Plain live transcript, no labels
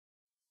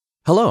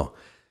Hello!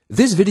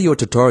 This video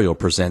tutorial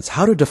presents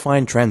how to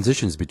define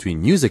transitions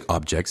between music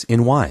objects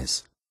in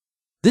Wwise.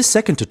 This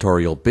second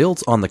tutorial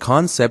builds on the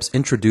concepts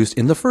introduced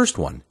in the first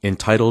one,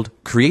 entitled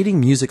Creating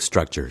Music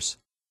Structures.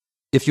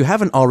 If you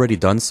haven't already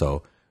done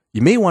so,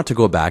 you may want to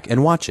go back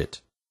and watch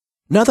it.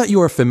 Now that you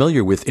are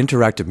familiar with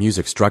interactive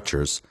music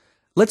structures,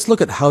 let's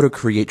look at how to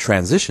create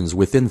transitions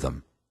within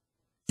them.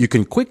 You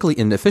can quickly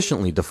and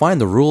efficiently define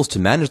the rules to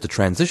manage the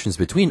transitions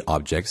between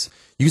objects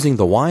using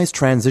the Wwise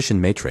transition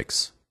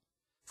matrix.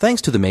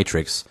 Thanks to the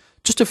matrix,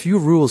 just a few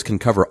rules can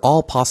cover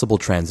all possible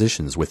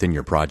transitions within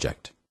your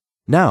project.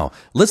 Now,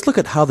 let's look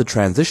at how the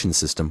transition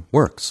system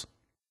works.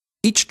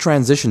 Each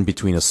transition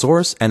between a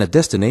source and a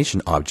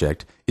destination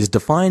object is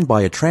defined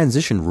by a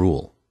transition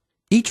rule.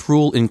 Each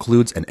rule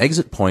includes an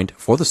exit point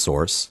for the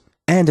source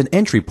and an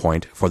entry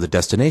point for the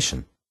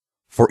destination.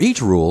 For each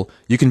rule,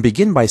 you can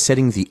begin by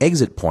setting the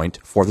exit point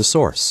for the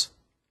source.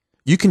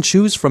 You can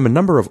choose from a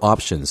number of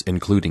options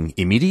including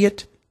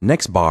immediate,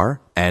 next bar,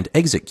 and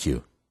exit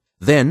queue.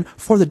 Then,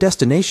 for the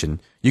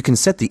destination, you can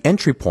set the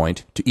entry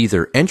point to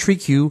either entry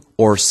queue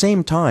or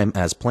same time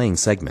as playing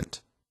segment.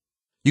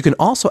 You can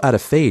also add a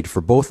fade for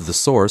both the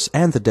source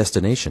and the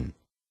destination.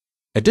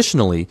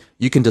 Additionally,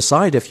 you can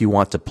decide if you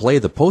want to play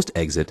the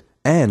post-exit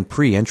and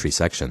pre-entry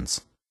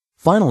sections.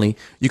 Finally,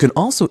 you can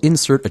also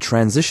insert a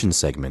transition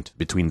segment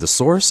between the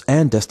source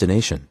and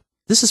destination.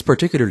 This is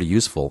particularly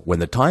useful when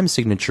the time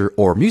signature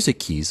or music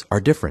keys are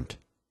different.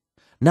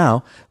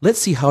 Now, let's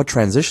see how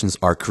transitions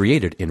are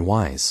created in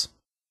Wwise.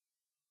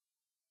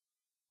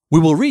 We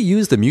will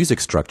reuse the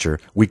music structure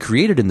we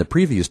created in the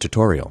previous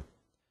tutorial.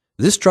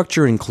 This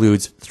structure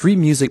includes 3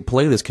 music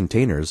playlist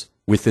containers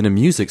within a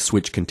music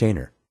switch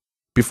container.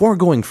 Before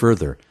going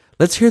further,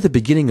 let's hear the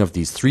beginning of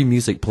these 3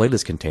 music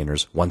playlist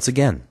containers once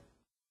again.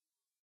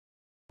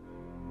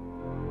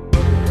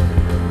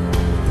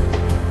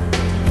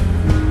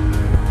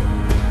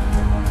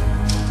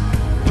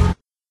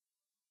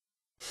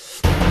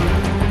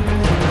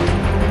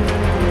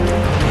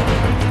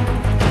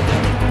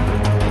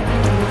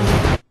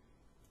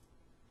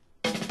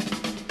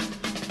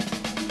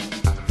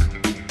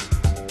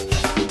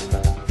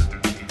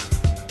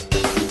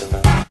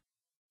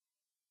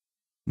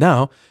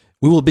 Now,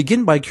 we will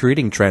begin by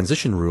creating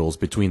transition rules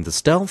between the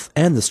stealth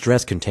and the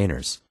stress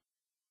containers.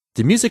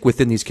 The music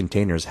within these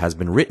containers has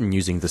been written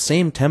using the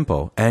same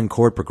tempo and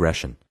chord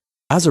progression.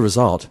 As a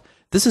result,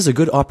 this is a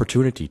good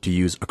opportunity to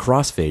use a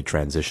crossfade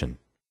transition.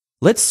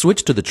 Let's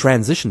switch to the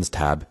Transitions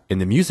tab in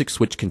the Music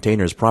Switch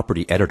Containers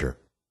property editor.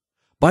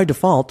 By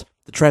default,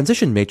 the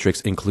transition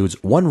matrix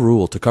includes one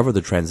rule to cover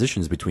the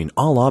transitions between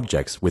all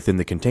objects within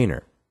the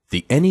container,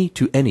 the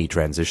any-to-any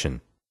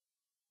transition.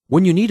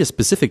 When you need a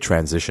specific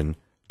transition,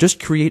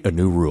 just create a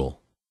new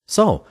rule.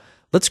 So,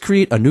 let's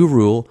create a new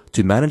rule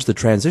to manage the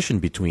transition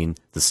between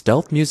the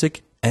stealth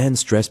music and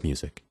stress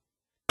music.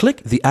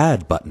 Click the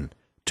Add button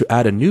to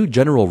add a new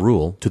general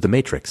rule to the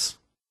matrix.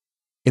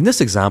 In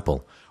this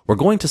example, we're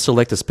going to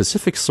select a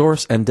specific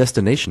source and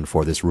destination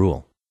for this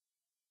rule.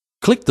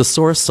 Click the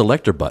Source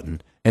Selector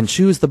button and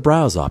choose the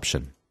Browse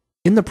option.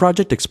 In the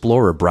Project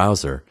Explorer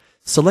browser,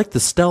 select the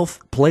Stealth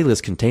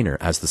playlist container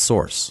as the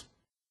source.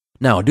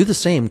 Now do the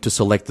same to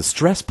select the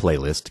Stress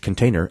playlist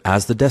container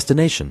as the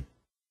destination.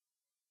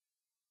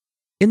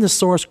 In the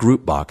Source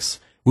group box,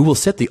 we will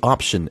set the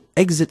option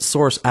Exit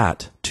Source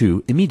At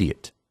to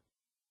Immediate.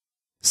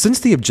 Since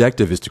the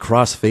objective is to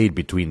crossfade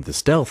between the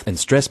stealth and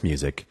stress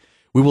music,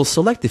 we will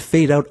select the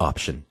Fade Out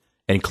option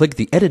and click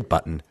the Edit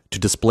button to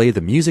display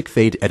the Music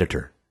Fade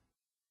Editor.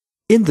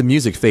 In the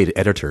Music Fade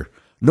Editor,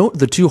 note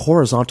the 2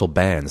 horizontal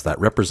bands that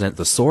represent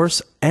the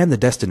source and the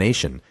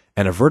destination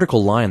and a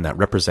vertical line that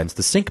represents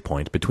the sync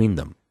point between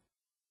them.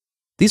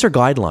 These are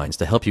guidelines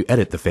to help you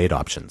edit the fade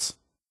options.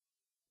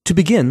 To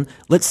begin,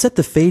 let's set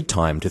the fade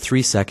time to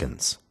 3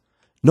 seconds.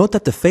 Note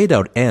that the fade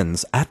out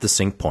ends at the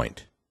sync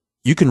point.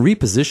 You can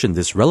reposition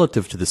this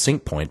relative to the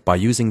sync point by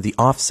using the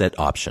Offset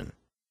option.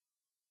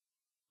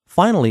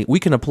 Finally, we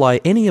can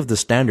apply any of the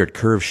standard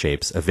curve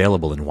shapes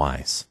available in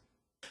Wwise.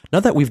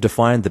 Now that we've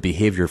defined the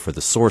behavior for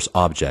the source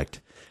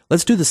object,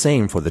 let's do the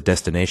same for the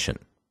destination.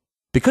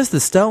 Because the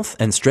stealth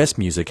and stress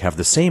music have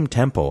the same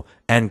tempo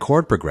and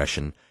chord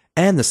progression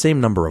and the same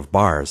number of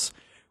bars,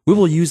 we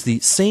will use the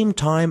Same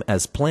Time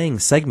as Playing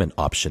Segment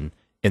option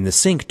in the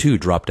Sync To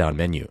drop-down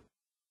menu.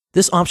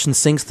 This option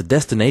syncs the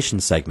destination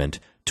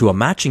segment to a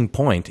matching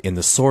point in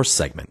the source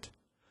segment.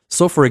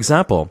 So for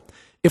example,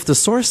 if the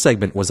source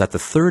segment was at the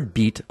 3rd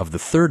beat of the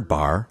 3rd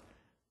bar,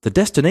 the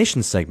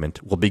destination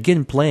segment will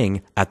begin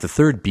playing at the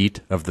 3rd beat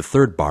of the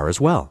 3rd bar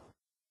as well.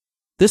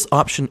 This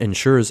option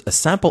ensures a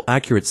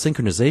sample-accurate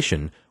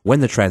synchronization when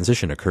the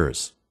transition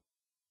occurs.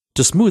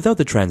 To smooth out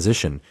the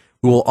transition,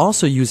 we will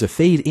also use a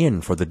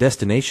fade-in for the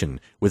destination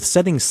with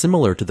settings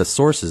similar to the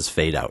source's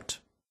fade-out.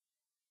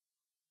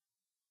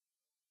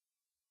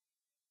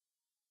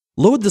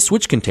 Load the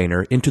switch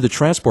container into the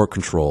transport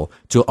control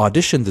to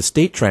audition the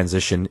state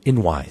transition in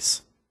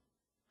Wwise.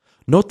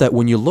 Note that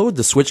when you load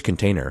the switch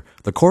container,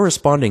 the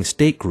corresponding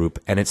state group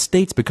and its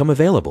states become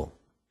available.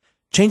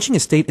 Changing a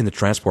state in the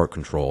transport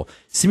control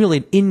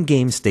simulate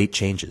in-game state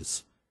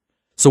changes.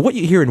 So what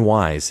you hear in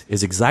Wwise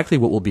is exactly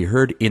what will be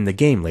heard in the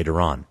game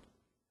later on.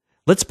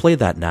 Let's play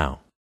that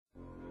now.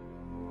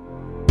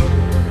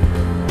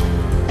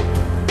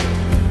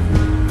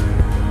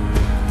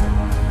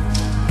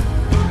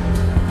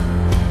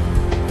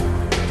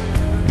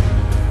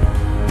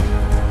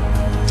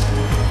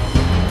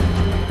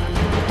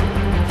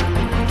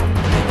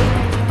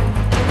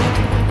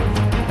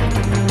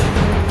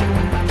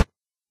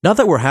 Now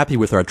that we're happy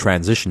with our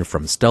transition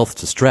from stealth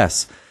to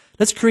stress,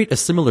 let's create a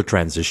similar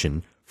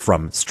transition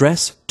from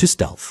stress to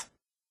stealth.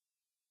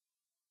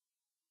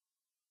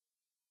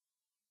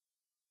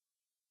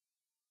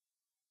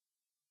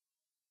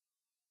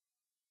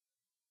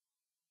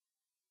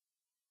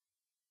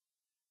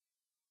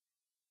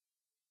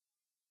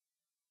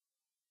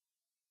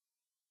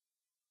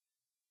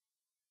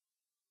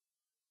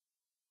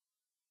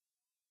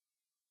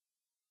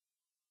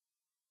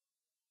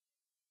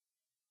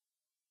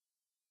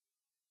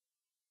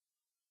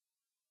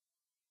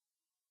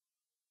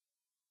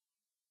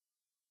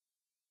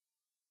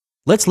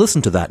 Let's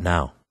listen to that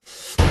now.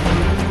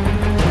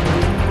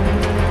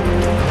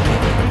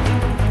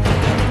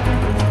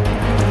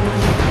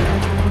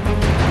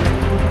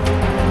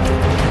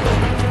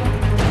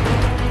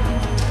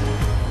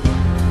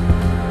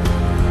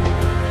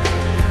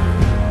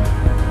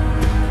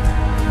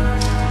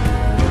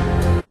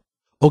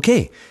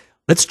 Okay,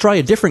 let's try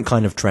a different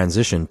kind of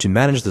transition to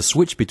manage the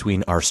switch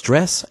between our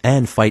stress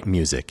and fight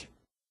music.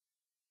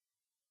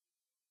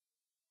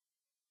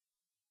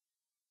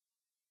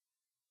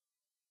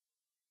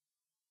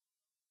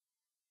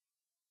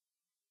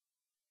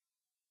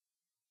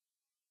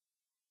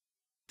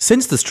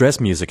 Since the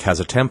stress music has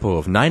a tempo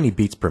of 90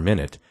 beats per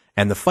minute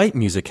and the fight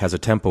music has a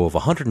tempo of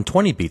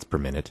 120 beats per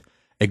minute,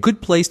 a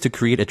good place to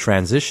create a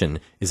transition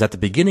is at the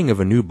beginning of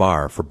a new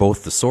bar for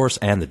both the source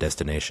and the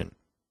destination.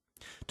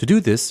 To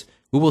do this,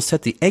 we will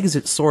set the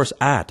exit source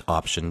at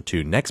option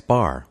to next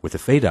bar with a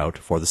fade out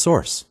for the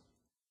source.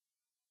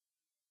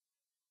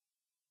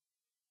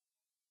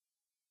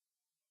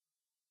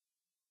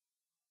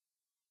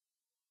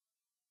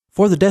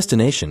 For the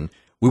destination,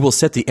 we will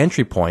set the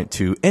entry point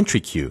to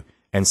entry cue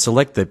and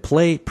select the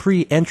Play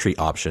Pre-Entry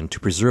option to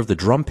preserve the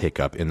drum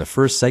pickup in the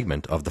first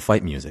segment of the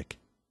fight music.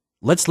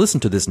 Let's listen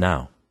to this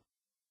now.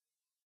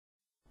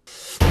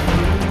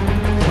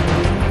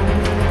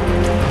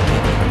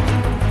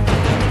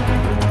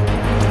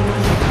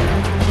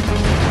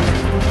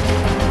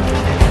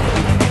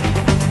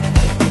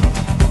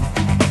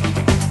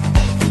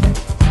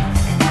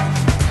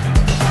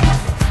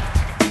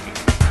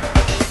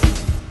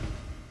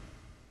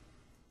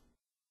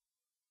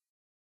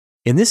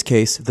 In this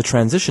case, the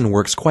transition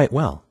works quite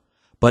well,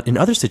 but in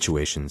other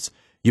situations,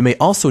 you may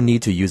also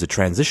need to use a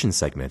transition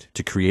segment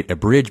to create a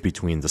bridge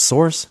between the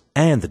source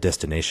and the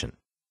destination.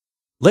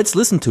 Let's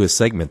listen to a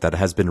segment that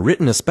has been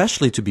written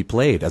especially to be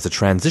played as a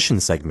transition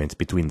segment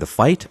between the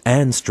fight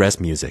and stress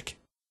music.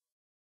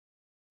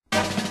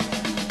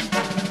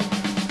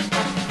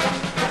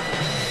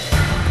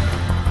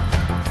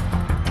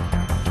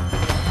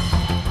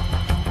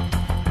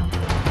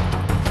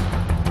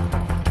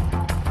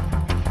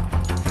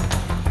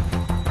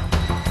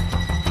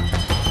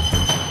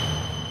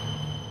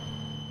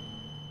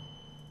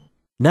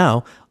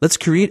 Now, let's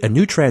create a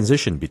new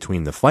transition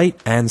between the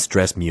fight and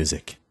stress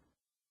music.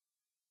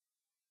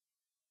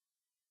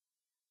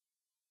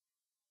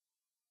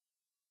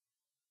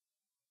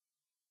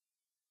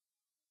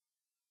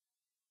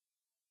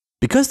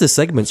 Because the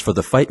segments for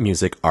the fight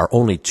music are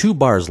only 2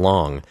 bars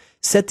long,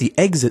 set the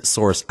exit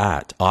source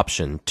at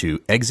option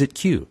to exit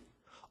cue.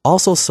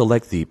 Also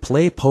select the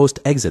play post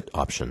exit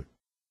option.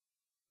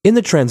 In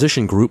the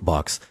transition group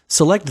box,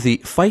 select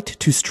the Fight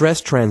to Stress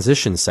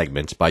Transition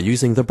segment by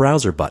using the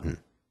browser button.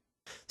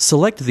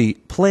 Select the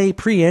Play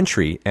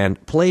Pre-Entry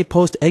and Play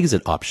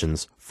Post-Exit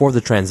options for the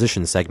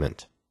transition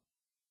segment.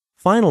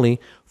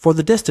 Finally, for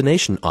the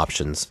destination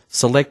options,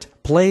 select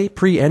Play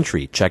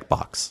Pre-Entry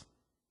checkbox.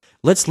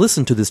 Let's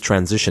listen to this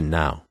transition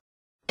now.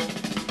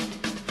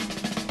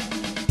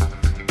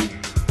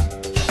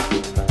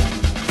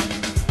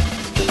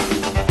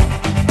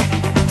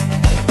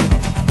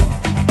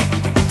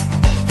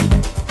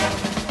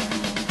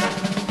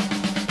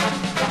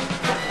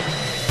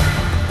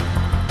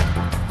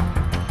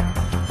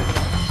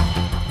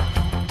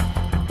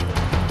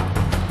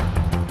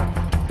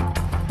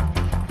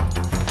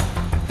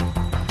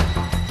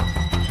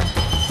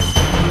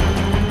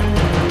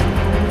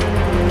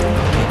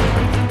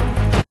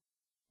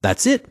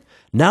 That's it!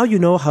 Now you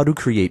know how to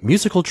create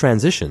musical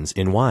transitions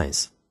in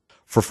Wwise.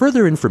 For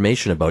further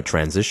information about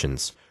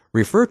transitions,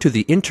 refer to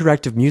the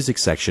interactive music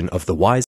section of the Wwise